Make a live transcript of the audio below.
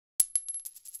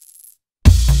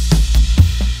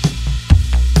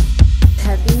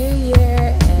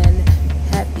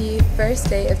first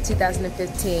day of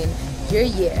 2015, your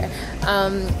year.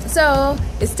 So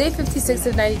it's day 56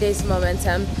 of 90 Days of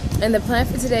Momentum, and the plan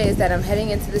for today is that I'm heading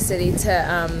into the city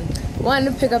to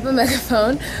one, pick up a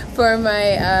megaphone for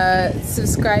my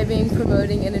subscribing,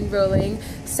 promoting, and enrolling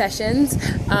sessions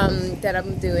that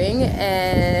I'm doing,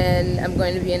 and I'm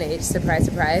going to B&H, surprise,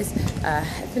 surprise.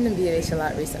 I've been in B&H a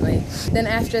lot recently. Then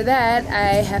after that,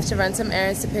 I have to run some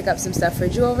errands to pick up some stuff for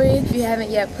jewelry. If you haven't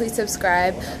yet, please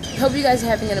subscribe. Hope you guys are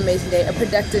having an amazing day, a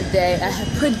productive day,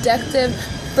 a productive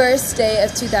first day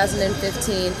of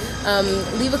 2015.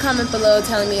 Leave a comment below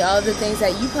telling me all of the things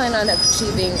that you plan on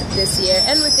achieving this year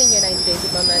and within your 90 days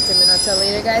of momentum. And until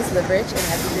later, guys, live rich and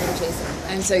happy dream chasing.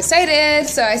 I'm so excited.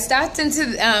 So I stopped into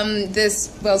this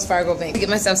Wells Fargo bank to get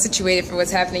myself situated for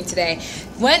what's happening today.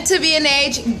 Went to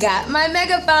B&H, got my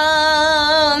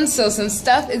megaphone. So some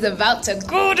stuff is about to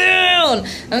go down.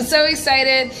 I'm so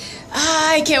excited.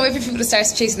 I can't wait for people to start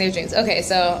chasing their dreams. Okay,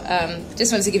 so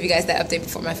just wanted to give you guys that update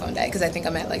before my phone died because I think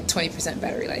I'm at like 20%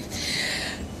 battery life.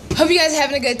 Hope you guys are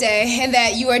having a good day and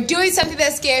that you are doing something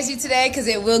that scares you today because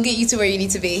it will get you to where you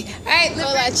need to be. Alright,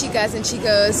 hola chicas and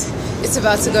chicos. It's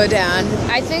about to go down.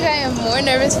 I think I am more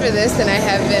nervous for this than I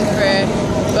have been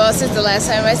for, well, since the last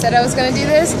time I said I was going to do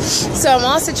this. So I'm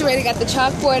all situated, got the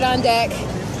chalkboard on deck,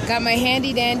 got my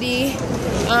handy dandy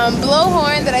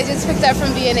blowhorn that I just picked up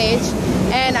from B&H.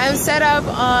 And I'm set up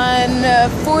on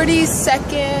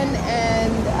 42nd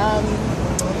and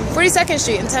 42nd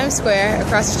Street in Times Square,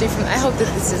 across the street from, I hope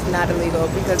that this is not illegal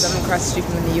because I'm across the street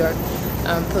from the New York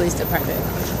Police Department.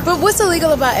 But what's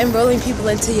illegal about enrolling people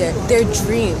into their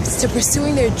dreams, to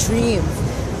pursuing their dreams?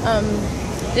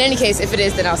 In any case, if it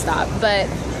is, then I'll stop. But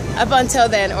up until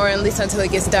then, or at least until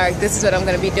it gets dark, this is what I'm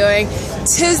going to be doing.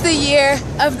 'Tis the year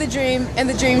of the dream and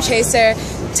the dream chaser,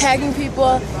 tagging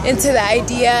people into the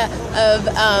idea of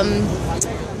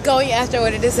going after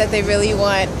what it is that they really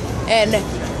want and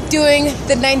doing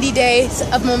the 90 days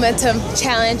of momentum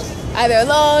challenge, either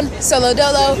alone, solo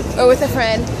dolo, or with a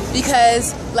friend,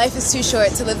 because life is too short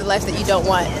to live the life that you don't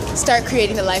want. Start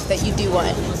creating the life that you do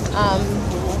want.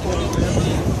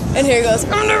 And here it goes.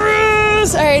 I'm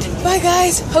nervous! Alright, bye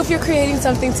guys. Hope you're creating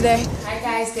something today. Hi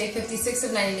guys, day 56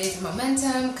 of 90 Days of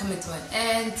Momentum coming to an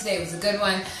end. Today was a good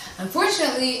one.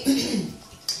 Unfortunately,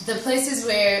 the places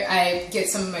where I get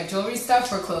some of my jewelry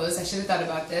stuff were closed. I should have thought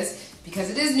about this because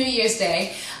it is New Year's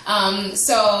Day.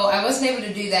 So I wasn't able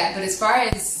to do that. But as far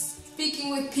as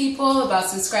speaking with people about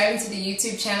subscribing to the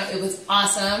YouTube channel, it was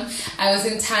awesome. I was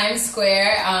in Times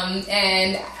Square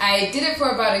and I did it for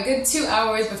about a good 2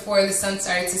 hours before the sun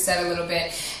started to set a little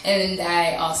bit, and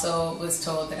I also was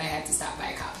told that I had to stop by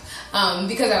a cop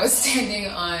because I was standing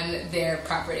on their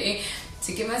property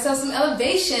to give myself some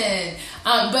elevation.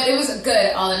 But it was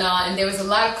good all in all, and there was a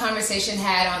lot of conversation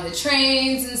had on the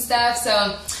trains and stuff,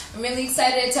 so I'm really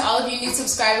excited. To all of you new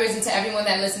subscribers and to everyone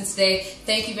that listened today,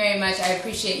 thank you very much. I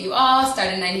appreciate you all.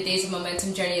 Start a 90 Days of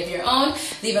Momentum journey of your own.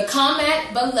 Leave a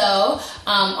comment below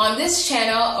on this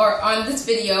channel or on this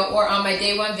video or on my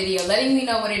day one video, letting me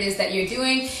know what it is that you're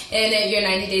doing in your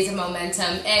 90 Days of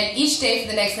Momentum. And each day for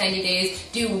the next 90 days,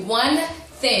 do one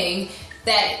thing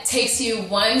that takes you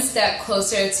one step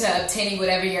closer to obtaining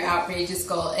whatever your outrageous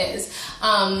goal is.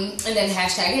 And then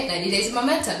hashtag it, 90 Days of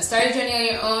Momentum. Start a journey on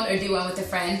your own or do one with a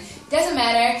friend. Doesn't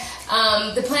matter.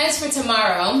 The plans for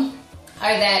tomorrow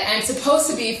are that I'm supposed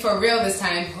to be, for real this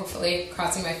time, hopefully,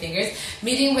 crossing my fingers,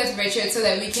 meeting with Richard so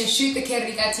that we can shoot the Que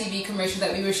Rica TV commercial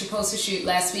that we were supposed to shoot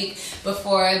last week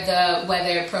before the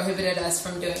weather prohibited us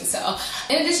from doing so.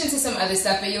 In addition to some other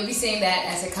stuff, but you'll be seeing that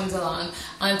as it comes along.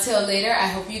 Until later, I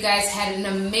hope you guys had an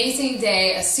amazing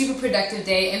day, a super productive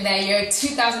day, and that your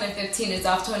 2015 is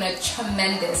off to a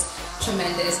tremendous,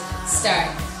 tremendous start.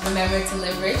 Remember to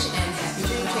live rich and happy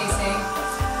dream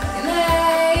chasing. Good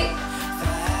night!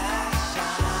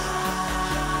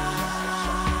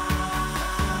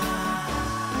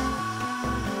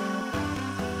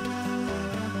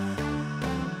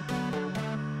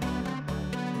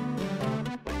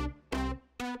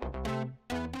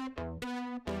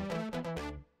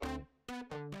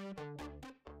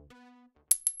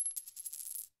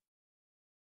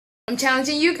 I'm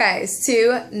challenging you guys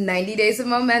to 90 Days of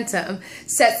Momentum.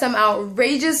 Set some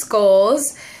outrageous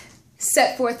goals,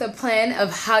 set forth a plan of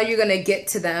how you're going to get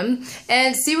to them,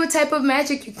 and see what type of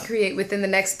magic you can create within the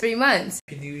next 3 months.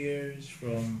 Happy New Year's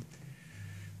from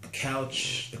the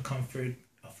couch, the comfort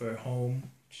of our home,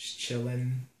 just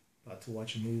chilling, about to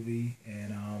watch a movie,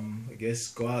 and I guess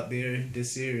go out there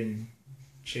this year and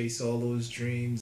chase all those dreams.